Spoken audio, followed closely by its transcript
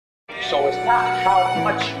So it's not how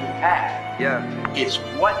much you have. Yeah. It's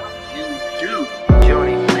what you do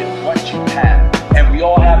Johnny. with what you have. And we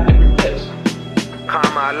all have different gifts.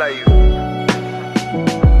 Karma, I love you.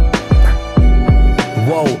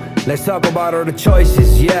 Whoa, let's talk about all the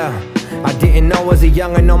choices, yeah. I didn't know as a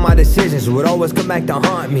youngin' all my decisions would always come back to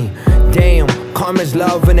haunt me. Damn, karma's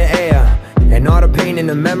love in the air. And all the pain and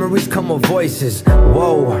the memories come with voices.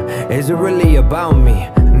 Whoa, is it really about me?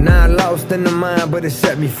 Not lost in the mind, but it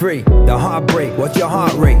set me free. The heartbreak, what's your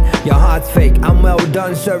heart rate? Your heart's fake. I'm well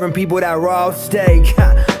done serving people that raw steak.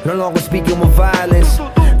 No longer speaking with violence.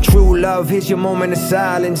 True love, here's your moment of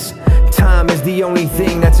silence. Time is the only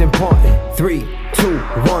thing that's important. 3, 2,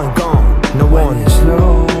 1, gone. No warning. When it's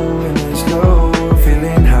low,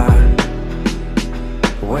 feeling high.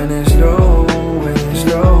 When it's low,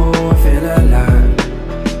 I feel alive.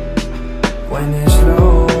 When it's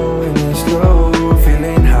low,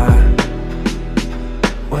 feeling high.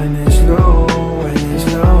 When it's low,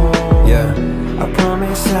 Yeah. I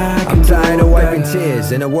promise I can I'm tired do of wiping better.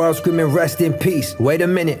 tears and the world screaming rest in peace. Wait a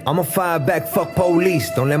minute, I'ma fire back, fuck police.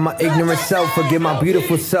 Don't let my ignorant self forget my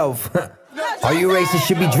beautiful self. All you racists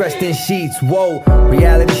should be dressed in sheets. Whoa,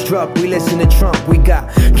 reality struck, we listen to Trump. We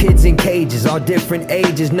got kids in cages, all different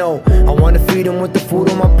ages. No, I wanna feed them with the food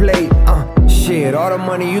on my plate. Shit, all the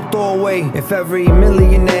money you throw away. If every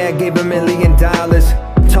millionaire gave $1 million,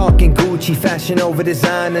 talking Gucci, fashion over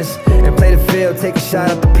designers, and play the field, take a shot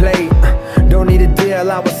at the plate. Don't need a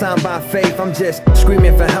deal, I was signed by faith. I'm just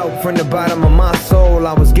screaming for help from the bottom of my soul.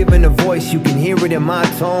 I was given a voice, you can hear it in my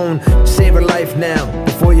tone. Save a life now,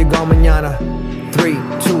 before you go mañana. 3, 2,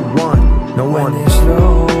 1, no When warning. it's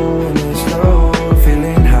low,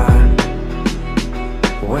 feeling high.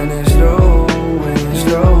 When it's low, I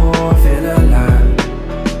feel alive.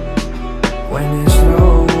 When it's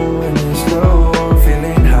low,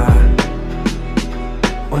 feeling high.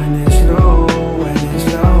 When it's low,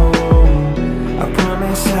 I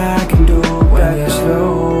promise I can do better. When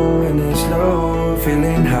it's low,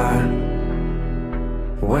 feeling high.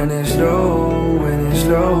 When it's low,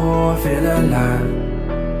 I feel alive.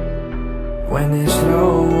 When it's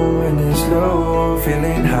low,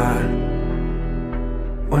 feeling high.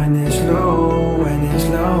 When it's low,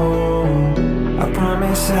 I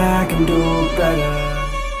promise I can do better.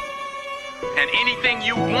 And anything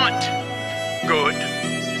you want, good,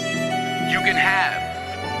 you can have.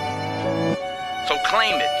 So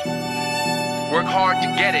claim it. Work hard to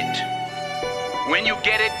get it. When you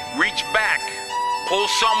get it, reach back. Pull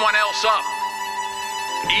someone else up.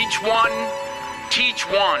 Each one, teach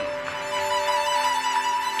one.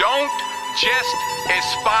 Don't just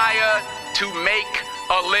aspire to make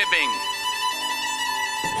a living.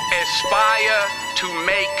 Aspire to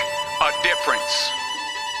make a difference.